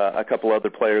have a couple other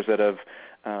players that have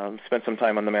spent some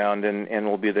time on the mound and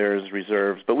will be there as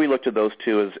reserves. But we look to those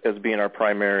two as being our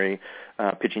primary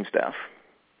pitching staff.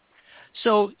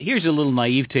 So here's a little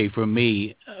naivete from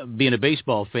me, being a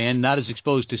baseball fan, not as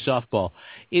exposed to softball.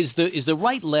 Is the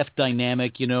right-left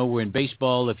dynamic, where in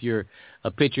baseball, if you're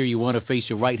a pitcher, you want to face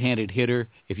a right-handed hitter,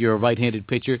 if you're a right-handed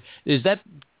pitcher, is that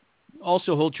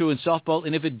also hold true in softball?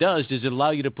 And if it does it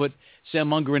allow you to put Sam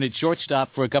Munger in at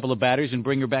shortstop for a couple of batters and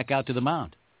bring her back out to the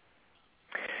mound?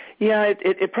 Yeah,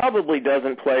 it probably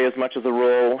doesn't play as much of the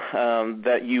role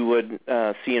that you would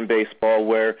see in baseball,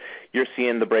 where you're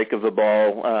seeing the break of the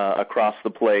ball across the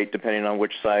plate, depending on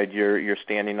which side you're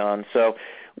standing on. So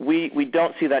we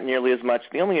don't see that nearly as much.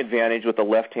 The only advantage with a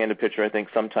left-handed pitcher, I think,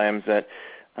 sometimes that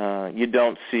you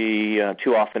don't see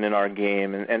too often in our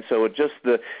game, and so just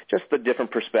the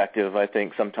different perspective, I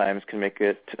think, sometimes can make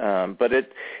it. But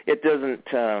it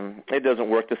doesn't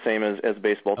work the same as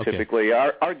baseball. Okay. Typically.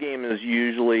 Our game is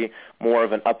usually more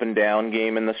of an up and down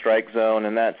game in the strike zone,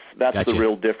 and that's gotcha. The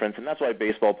real difference, and that's why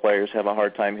baseball players have a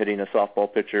hard time hitting the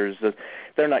softball pitchers.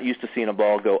 They're not used to seeing a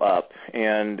ball go up,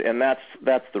 and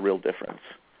that's the real difference.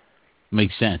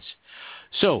 Makes sense.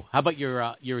 So, how about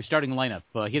your starting lineup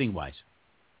hitting wise?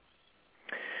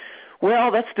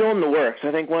 Well, that's still in the works. I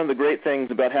think one of the great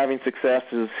things about having success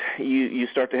is you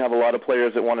start to have a lot of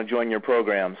players that want to join your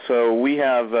program. So we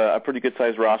have a pretty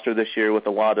good-sized roster this year with a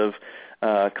lot of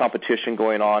competition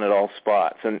going on at all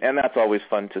spots, and that's always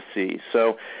fun to see.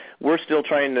 So we're still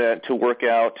trying to work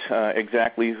out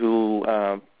exactly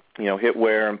who hit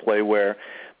where and play where.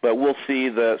 But we'll see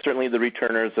certainly the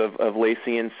returners of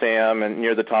Lacey and Sam and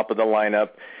near the top of the lineup.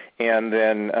 And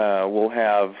then we'll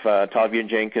have Tavia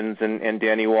Jenkins and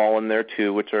Danny Wallen there,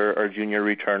 too, which are junior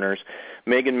returners.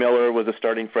 Megan Miller was a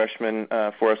starting freshman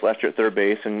for us last year at third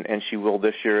base, and she will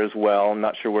this year as well. I'm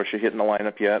not sure where she'll hit in the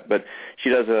lineup yet, but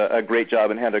she does a great job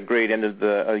and had a great end of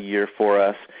the year for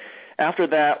us. After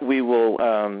that,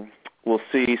 we'll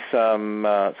see some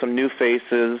new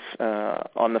faces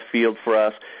on the field for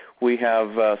us. We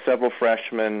have several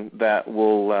freshmen that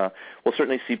will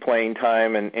certainly see playing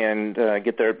time and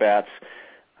get their at-bats.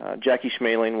 Jackie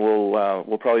Schmaling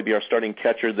will probably be our starting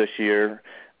catcher this year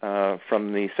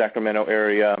from the Sacramento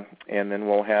area, and then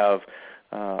we'll have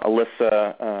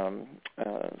Alyssa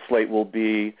Slate will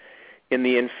be in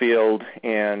the infield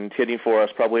and hitting for us,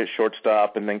 probably at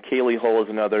shortstop, and then Kaylee Hull is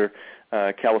another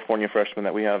California freshman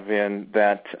that we have in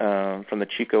that from the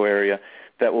Chico area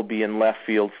that will be in left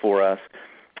field for us.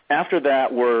 After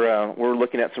that, we're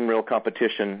looking at some real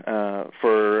competition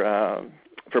for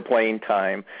playing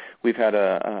time. We have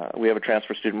a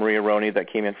transfer student, Maria Roney, that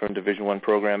came in from a Division I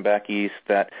program back east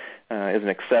that is an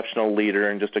exceptional leader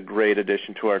and just a great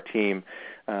addition to our team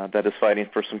that is fighting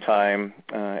for some time,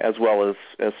 as well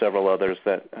as several others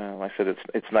that, like I said,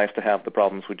 it's nice to have the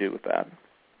problems we do with that.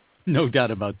 No doubt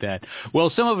about that.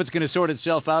 Well, some of it's going to sort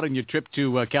itself out on your trip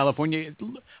to California.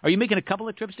 Are you making a couple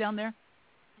of trips down there?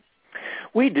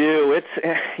 We do.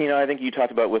 It's I think you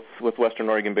talked about with Western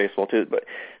Oregon baseball too, but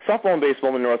softball and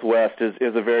baseball in the Northwest is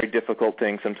a very difficult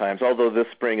thing sometimes. Although this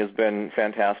spring has been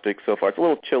fantastic so far, it's a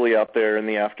little chilly out there in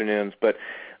the afternoons, but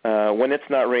when it's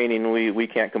not raining, we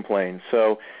can't complain.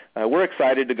 So we're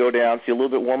excited to go down, see a little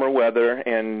bit warmer weather,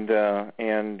 and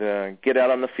get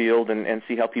out on the field and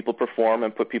see how people perform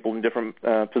and put people in different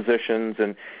positions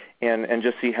and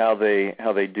just see how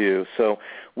they do. So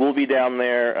we'll be down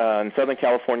there in Southern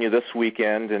California this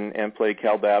weekend and play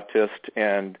Cal Baptist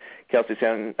and Cal State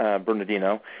San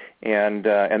Bernardino, and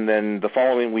then the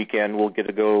following weekend we'll get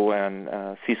to go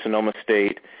and see Sonoma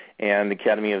State and the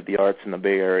Academy of the Arts in the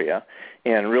Bay Area,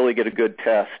 and really get a good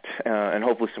test and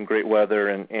hopefully some great weather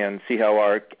and see how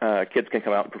our kids can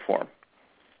come out and perform.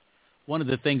 One of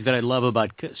the things that I love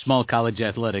about small college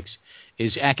athletics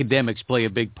is academics play a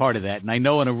big part of that. And I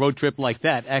know on a road trip like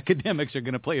that, academics are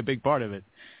going to play a big part of it.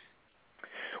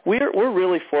 We're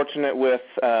really fortunate with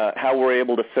how we're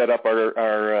able to set up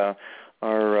our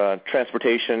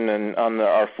transportation and on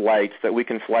our flights, that we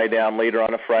can fly down later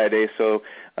on a Friday. So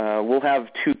we'll have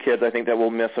two kids, I think, that will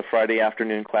miss a Friday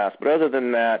afternoon class. But other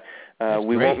than that,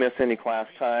 we won't miss any class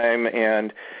time.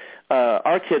 And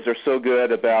our kids are so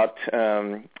good about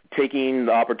taking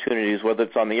the opportunities, whether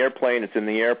it's on the airplane, it's in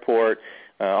the airport,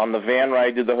 on the van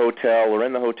ride to the hotel or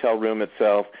in the hotel room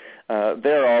itself,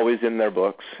 they're always in their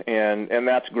books, and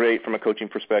that's great from a coaching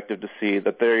perspective to see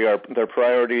that their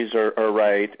priorities are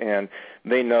right, and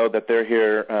they know that they're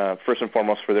here first and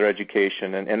foremost for their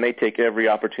education, and they take every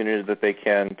opportunity that they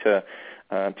can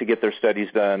to get their studies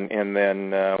done, and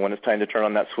then when it's time to turn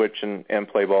on that switch and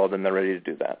play ball, then they're ready to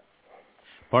do that.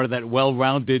 Part of that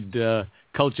well-rounded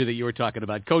culture that you were talking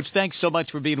about. Coach, thanks so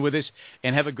much for being with us,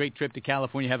 and have a great trip to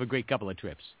California. Have a great couple of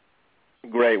trips.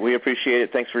 Great. We appreciate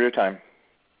it. Thanks for your time.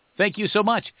 Thank you so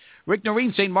much. Rick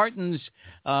Noren, St. Martin's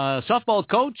softball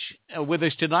coach, with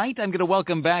us tonight. I'm going to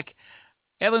welcome back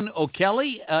Evan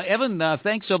O'Kelly. Evan,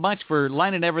 thanks so much for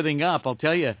lining everything up. I'll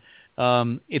tell you,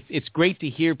 it's great to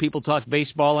hear people talk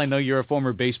baseball. I know you're a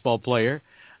former baseball player,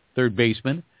 third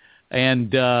baseman.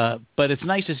 But it's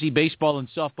nice to see baseball and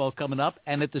softball coming up,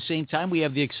 and at the same time, we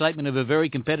have the excitement of a very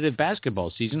competitive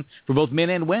basketball season for both men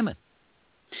and women.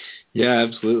 Yeah,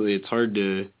 absolutely. It's hard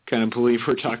to kind of believe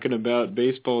we're talking about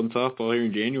baseball and softball here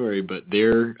in January, but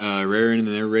they're raring and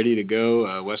they're ready to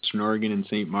go. Western Oregon and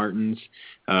St. Martin's,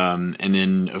 and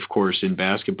then of course in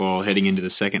basketball, heading into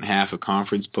the second half of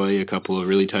conference play, a couple of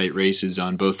really tight races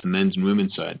on both the men's and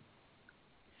women's side.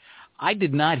 I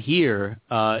did not hear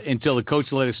until the coach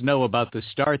let us know about the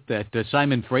start that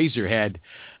Simon Fraser had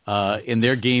in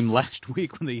their game last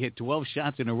week when they hit 12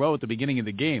 shots in a row at the beginning of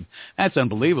the game. That's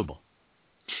unbelievable.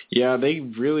 Yeah, they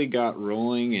really got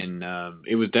rolling, and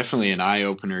it was definitely an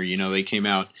eye-opener. You know, they came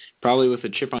out probably with a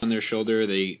chip on their shoulder.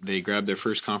 They grabbed their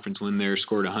first conference win there,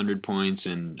 scored 100 points,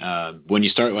 and when you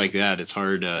start like that, it's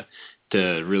hard to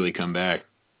really come back.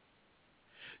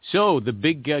 So the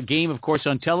big game, of course,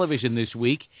 on television this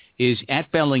week is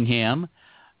at Bellingham.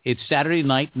 It's Saturday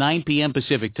night, 9 p.m.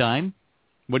 Pacific time.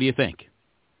 What do you think?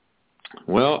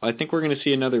 Well, I think we're going to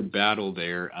see another battle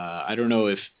there. I don't know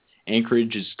if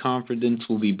Anchorage's confidence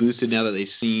will be boosted now that they've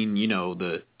seen, you know,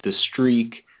 the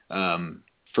streak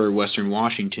for Western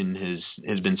Washington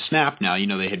has been snapped now. You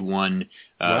know, they had won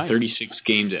 36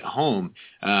 games at home.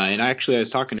 And actually, I was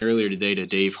talking earlier today to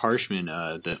Dave Harshman,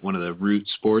 one of the Root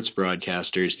Sports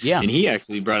broadcasters, and he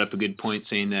actually brought up a good point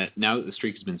saying that now that the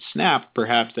streak has been snapped,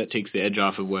 perhaps that takes the edge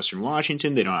off of Western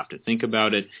Washington. They don't have to think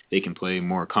about it. They can play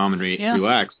more calm and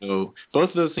relax. So both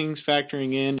of those things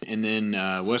factoring in, and then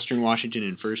Western Washington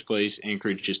in first place,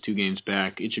 Anchorage just 2 games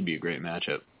back. It should be a great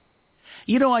matchup.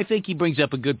 You know, I think he brings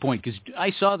up a good point, because I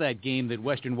saw that game that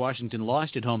Western Washington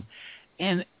lost at home,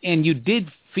 and you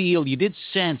did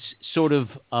sense sort of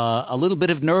a little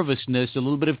bit of nervousness, a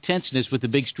little bit of tenseness with the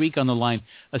big streak on the line,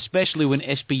 especially when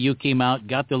SPU came out,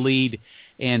 got the lead,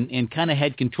 and kind of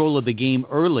had control of the game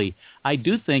early. I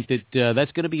do think that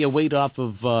that's going to be a weight off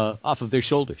of their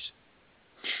shoulders.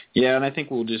 Yeah, and I think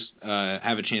we'll just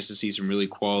have a chance to see some really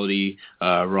quality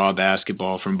raw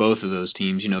basketball from both of those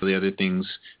teams. You know, the other things,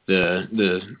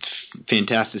 the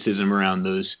fantasticism around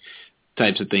those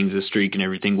types of things, the streak and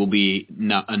everything, will be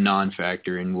a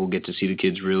non-factor, and we'll get to see the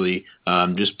kids really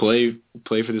just play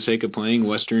for the sake of playing.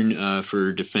 Western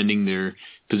for defending their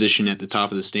position at the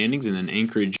top of the standings, and then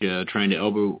Anchorage trying to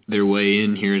elbow their way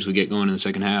in here as we get going in the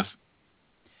second half.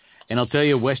 And I'll tell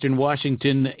you, Western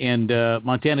Washington and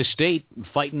Montana State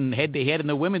fighting head-to-head in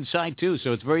the women's side, too,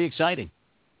 so it's very exciting.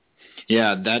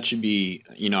 Yeah, that should be,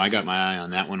 you know, I got my eye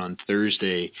on that one on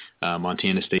Thursday.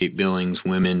 Montana State Billings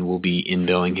women will be in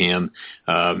Bellingham.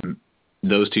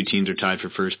 Those two teams are tied for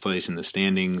first place in the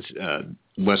standings.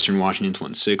 Western Washington's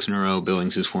won 6 in a row.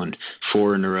 Billings has won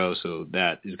 4 in a row, so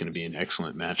that is going to be an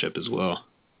excellent matchup as well.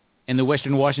 And the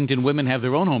Western Washington women have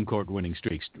their own home court winning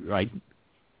streaks, right?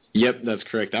 Yep, that's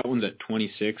correct. That one's at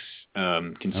 26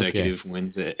 consecutive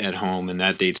wins at home, and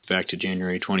that dates back to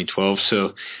January 2012.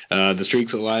 So the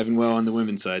streak's alive and well on the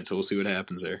women's side, so we'll see what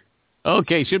happens there.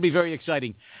 Okay, should be very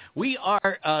exciting. We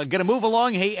are going to move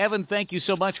along. Hey, Evan, thank you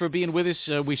so much for being with us.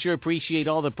 We sure appreciate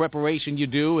all the preparation you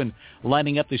do and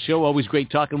lining up the show. Always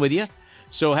great talking with you.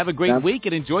 So have a great week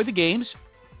and enjoy the games.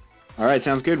 All right,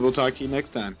 sounds good. We'll talk to you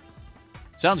next time.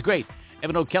 Sounds great.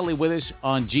 Evan O'Kelly with us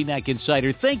on GNAC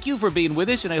Insider. Thank you for being with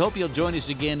us, and I hope you'll join us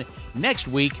again next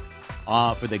week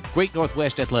for the Great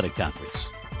Northwest Athletic Conference.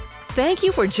 Thank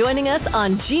you for joining us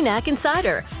on GNAC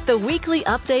Insider, the weekly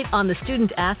update on the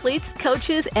student athletes,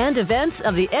 coaches, and events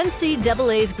of the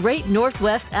NCAA's Great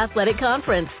Northwest Athletic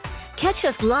Conference. Catch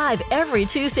us live every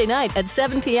Tuesday night at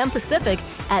 7 p.m. Pacific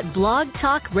at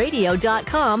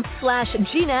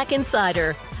blogtalkradio.com/GNAC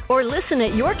Insider. Or listen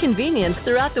at your convenience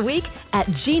throughout the week at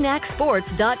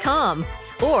GNACsports.com.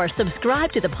 Or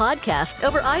subscribe to the podcast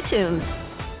over iTunes.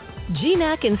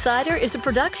 GNAC Insider is a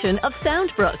production of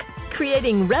Soundbrook,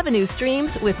 creating revenue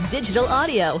streams with digital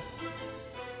audio.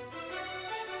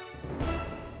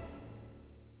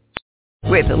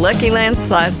 With the Lucky Land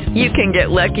Slots, you can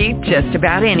get lucky just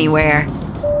about anywhere.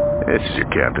 This is your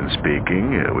captain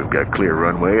speaking. We've got clear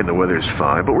runway and the weather's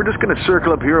fine, but we're just going to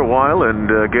circle up here a while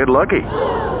and get lucky.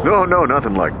 No,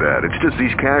 nothing like that. It's just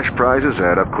these cash prizes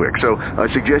add up quick. So I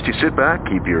suggest you sit back,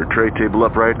 keep your tray table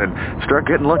upright, and start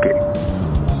getting lucky.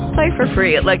 Play for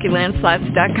free at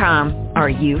LuckyLandSlots.com. Are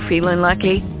you feeling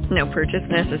lucky? No purchase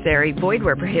necessary. Void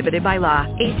where prohibited by law.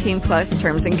 18+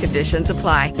 terms and conditions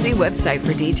apply. See website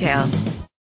for details.